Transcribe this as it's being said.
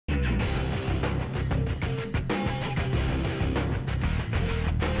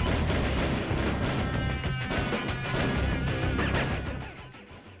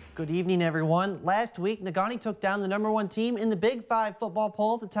Good evening, everyone. Last week, Negaunee took down the #1 team in the Big 5 football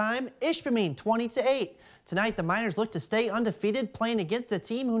poll at the time, Ishpeming, 20-8. Tonight, the Miners look to stay undefeated, playing against a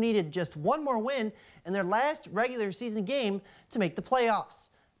team who needed just one more win in their last regular season game to make the playoffs.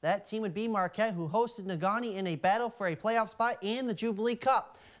 That team would be Marquette, who hosted Negaunee in a battle for a playoff spot and the Jubilee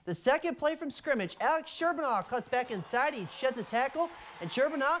Cup. The second play from scrimmage, Alex Sherbanaw cuts back inside, he sheds the tackle, and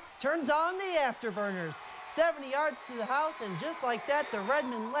Sherbanaw turns on the afterburners. 70 yards to the house, and just like that, the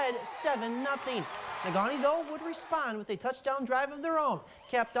Redmen led 7-0. Negaunee, though, would respond with a touchdown drive of their own,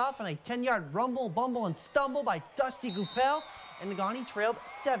 capped off on a 10-yard rumble, bumble, and stumble by Dusty Goupel, and Negaunee trailed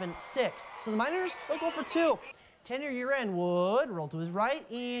 7-6. So the Miners, they'll go for two. Tanner Uren would roll to his right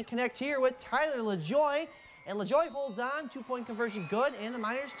and connect here with Tyler LaJoy. And LaJoy holds on, 2-point conversion good, and the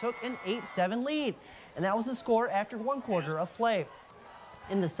Miners took an 8-7 lead. And that was the score after 1 quarter of play.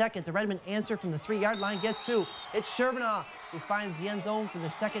 In the second, the Redmen answer from the 3-yard line gets who? It's Sherbanaw, who finds the end zone for the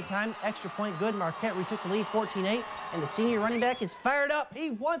second time. Extra point good. Marquette retook the lead 14-8, and the senior running back is fired up.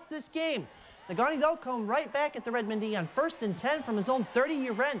 He wants this game. Negaunee, though, come right back at the Redmen D on 1st and 10 from his own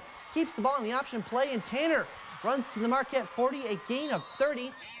 30-year end. Keeps the ball in the option play, and Tanner runs to the Marquette 40, a gain of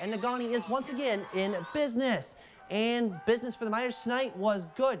 30, and Negaunee is once again in business. And business for the Miners tonight was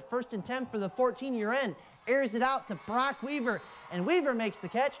good. 1st and 10 for the 14-year end. Airs it out to Brock Weaver, and Weaver makes the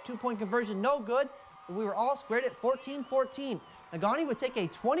catch. 2-point conversion, no good. We were all squared at 14-14. Negaunee would take a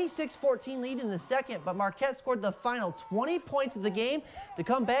 26-14 lead in the second, but Marquette scored the final 20 points of the game to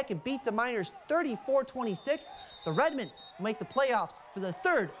come back and beat the Miners 34-26. The Redmen make the playoffs for the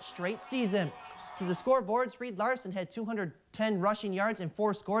 3rd straight season. To the scoreboards, Reed Larson had 210 rushing yards and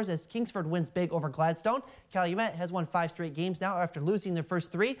 4 scores as Kingsford wins big over Gladstone. Calumet has won 5 straight games now after losing their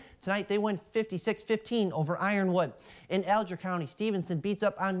first 3. Tonight, they win 56-15 over Ironwood. In Alger County, Stevenson beats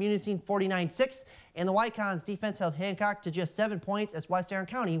up on Munising 49-6, and the Wycons defense held Hancock to just 7 points as West Iron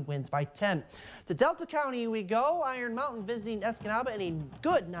County wins by 10. To Delta County we go. Iron Mountain visiting Escanaba in a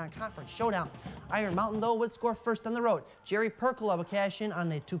good non-conference showdown. Iron Mountain, though, would score first on the road. Jerry Perkala would cash in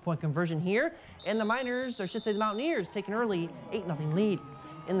on a 2-point conversion here, and the Miners, or I should say the Mountaineers, take an early 8-0 lead.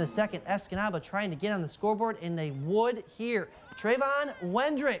 In the second, Escanaba trying to get on the scoreboard, and they would here. Trayvon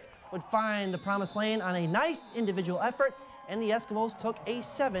Wendrick would find the promised lane on a nice individual effort, and the Eskimos took a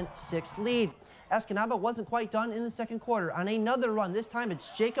 7-6 lead. Escanaba wasn't quite done in the second quarter. On another run, this time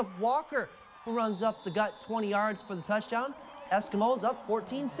it's Jacob Walker who runs up the gut 20 yards for the touchdown. Eskimos up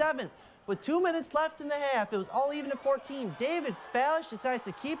 14-7. With 2 minutes left in the half, it was all even at 14. David Fallish decides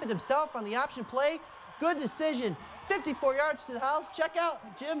to keep it himself on the option play. Good decision. 54 yards to the house. Check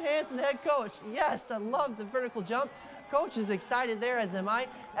out Jim Hansen, head coach. Yes, I love the vertical jump. Coach is excited there, as am I.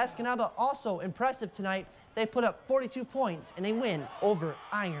 Escanaba also impressive tonight. They put up 42 points and a win over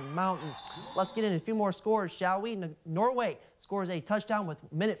Iron Mountain. Let's get into a few more scores, shall we? Norway scores a touchdown with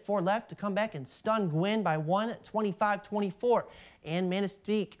minute 4 left to come back and stun Gwyn by 1, 25-24. And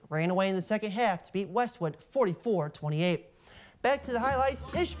Manistee ran away in the second half to beat Westwood 44-28. Back to the highlights.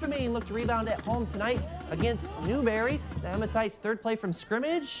 Ishpeming looked to rebound at home tonight against Newberry. The Hematites' 3rd play from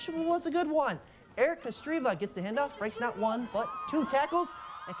scrimmage was a good one. Eric Kostriva gets the handoff, breaks not 1 but 2 tackles,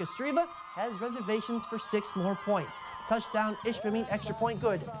 and Kostriva has reservations for 6 more points. Touchdown, Ishpeming, extra point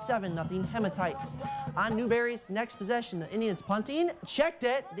good, 7-0 Hematites. On Newberry's next possession, the Indians punting. Checked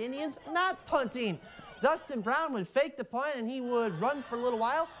it, the Indians not punting. Dustin Brown would fake the punt, and he would run for a little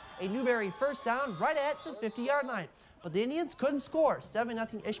while. A Newberry first down right at the 50-yard line. But the Indians couldn't score,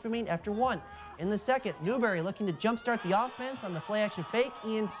 7-0 Ishpeming after 1. In the second, Newberry looking to jumpstart the offense on the play-action fake.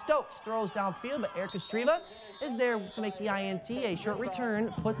 Ian Stokes throws downfield, but Eric Kostriva is there to make the INT. A short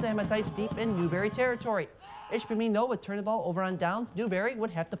return puts the Hematites deep in Newberry territory. Ishpeming, though, would turn the ball over on downs. Newberry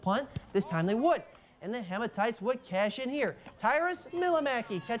would have to punt. This time they would. And the Hematites would cash in here. Tyrus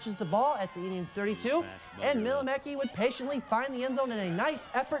Millimaki catches the ball at the Indians' 32, and Millimaki would patiently find the end zone in a nice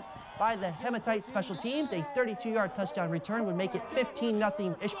effort by the Hematite special teams. A 32-yard touchdown return would make it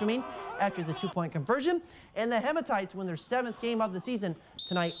 15-0 Ishpeming after the 2-point conversion. And the Hematites win their 7th game of the season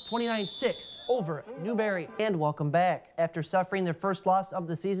tonight, 29-6 over Newberry. And welcome back. After suffering their first loss of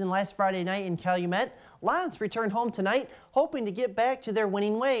the season last Friday night in Calumet, Lions returned home tonight, hoping to get back to their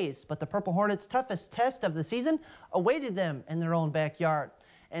winning ways. But the Purple Hornets' toughest test of the season awaited them in their own backyard.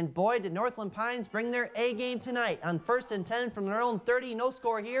 And boy, did Northland Pines bring their A game tonight. On 1st and 10 from their own 30, no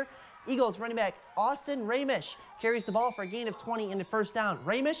score here. Eagles running back Austin Ramish carries the ball for a gain of 20 into first down.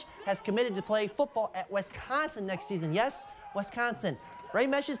 Ramish has committed to play football at Wisconsin next season. Yes, Wisconsin.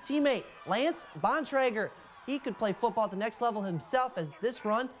 Ramish's teammate, Lance Bontrager, he could play football at the next level himself as this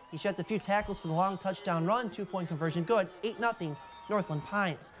run, he sheds a few tackles for the long touchdown run, 2-point conversion good, 8-0 Northland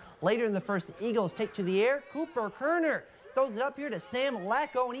Pines. Later in the first, the Eagles take to the air. Cooper Kerner throws it up here to Sam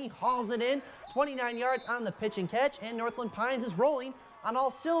Lacko, and he hauls it in. 29 yards on the pitch and catch, and Northland Pines is rolling on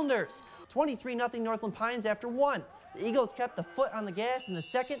all cylinders. 23-0 Northland Pines after 1. The Eagles kept the foot on the gas in the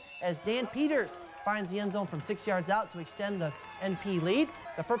second as Dan Peters finds the end zone from 6 yards out to extend the NP lead.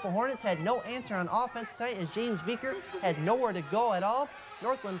 The Purple Hornets had no answer on offense tonight as James Veeker had nowhere to go at all.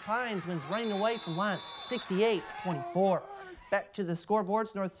 Northland Pines wins running away from Lance 68-24. Back to the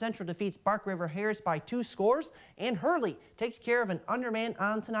scoreboards, North Central defeats Bark River Harris by 2 scores, and Hurley takes care of an undermanned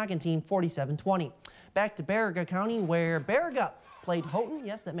Ontonagon team 47-20. Back to Baraga County, where Baraga played Houghton.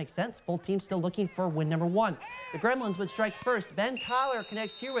 Yes, that makes sense. Both teams still looking for win number 1. The Gremlins would strike first. Ben Collar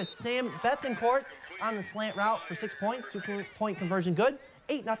connects here with Sam Bethencourt on the slant route for 6 points. 2-point conversion good.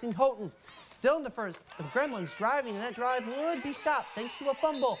 8-0 Houghton. Still in the first, the Gremlins driving, and that drive would be stopped thanks to a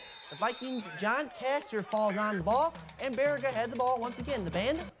fumble. The Vikings' John Castor falls on the ball, and Baraga had the ball once again. The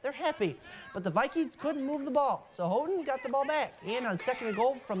band, they're happy. But the Vikings couldn't move the ball, so Houghton got the ball back. And on second and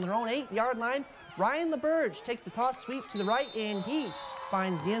goal from their own 8-yard line, Ryan LaBerge takes the toss sweep to the right, and he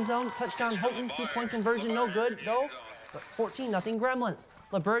finds the end zone. Touchdown Houghton, 2-point conversion, no good though, but 14-0 Gremlins.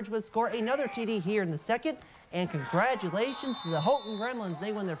 LaBerge would score another TD here in the second, and congratulations to the Houghton Gremlins.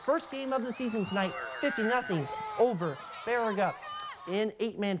 They win their first game of the season tonight, 50-0 over Baraga. In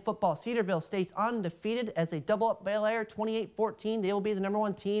 8-man football, Cedarville stays undefeated as they double up Bel Air 28-14. They will be the number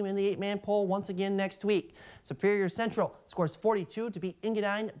 1 team in the 8-man poll once again next week. Superior Central scores 42 to beat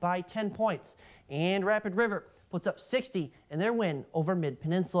Engadine by 10 points. And Rapid River puts up 60 in their win over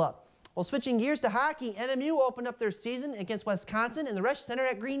Mid-Peninsula. Well, switching gears to hockey, NMU opened up their season against Wisconsin in the Resch Center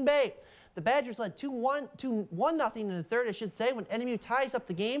at Green Bay. The Badgers led 2-1 in the third, I should say, when NMU ties up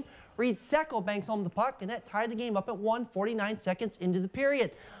the game. Reed Seckel banks home the puck, and that tied the game up at 1:49 seconds into the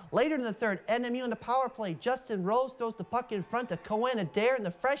period. Later in the third, NMU on the power play. Justin Rose throws the puck in front of Cohen Adair, and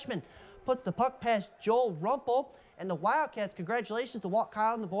the freshman puts the puck past Joel Rumpel. And the Wildcats, congratulations to Walt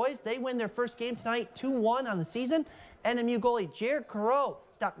Kyle and the boys. They win their first game tonight, 2-1 on the season. NMU goalie Jared Careau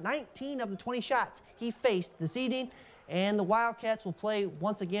stopped 19 of the 20 shots he faced this evening. And the Wildcats will play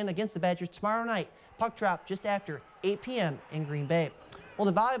once again against the Badgers tomorrow night. Puck drop just after 8 p.m. in Green Bay. Well,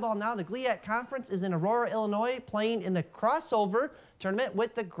 the volleyball now, the GLIAC Conference is in Aurora, Illinois, playing in the crossover tournament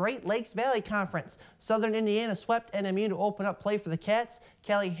with the Great Lakes Valley Conference. Southern Indiana swept NMU to open up play for the Cats.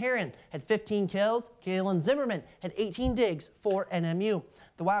 Callie Heron had 15 kills. Kaylin Zimmerman had 18 digs for NMU.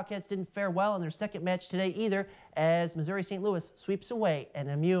 The Wildcats didn't fare well in their second match today either, as Missouri St. Louis sweeps away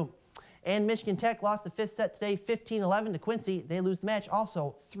NMU. And Michigan Tech lost the 5th set today, 15-11 to Quincy. They lose the match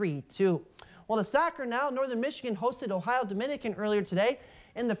also 3-2. Well, to soccer now, Northern Michigan hosted Ohio Dominican earlier today.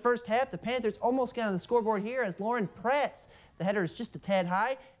 In the first half, the Panthers almost got on the scoreboard here as Lauren Pratt's, the header is just a tad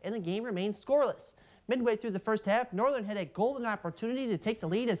high, and the game remains scoreless. Midway through the first half, Northern had a golden opportunity to take the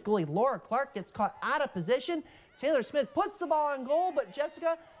lead as goalie Laura Clark gets caught out of position. Taylor Smith puts the ball on goal, but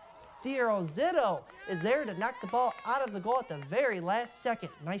Jessica DiRosito is there to knock the ball out of the goal at the very last second.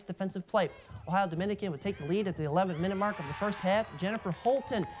 Nice defensive play. Ohio Dominican would take the lead at the 11th-minute mark of the first half. Jennifer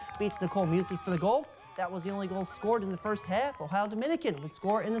Holton beats Nicole Musi for the goal. That was the only goal scored in the first half. Ohio Dominican would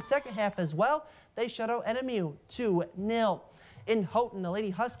score in the second half as well. They shut out NMU 2-0. In Houghton, the Lady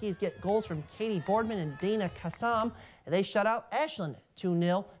Huskies get goals from Katie Boardman and Dana Kassam. They shut out Ashland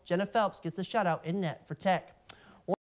 2-0. Jenna Phelps gets the shutout in net for Tech.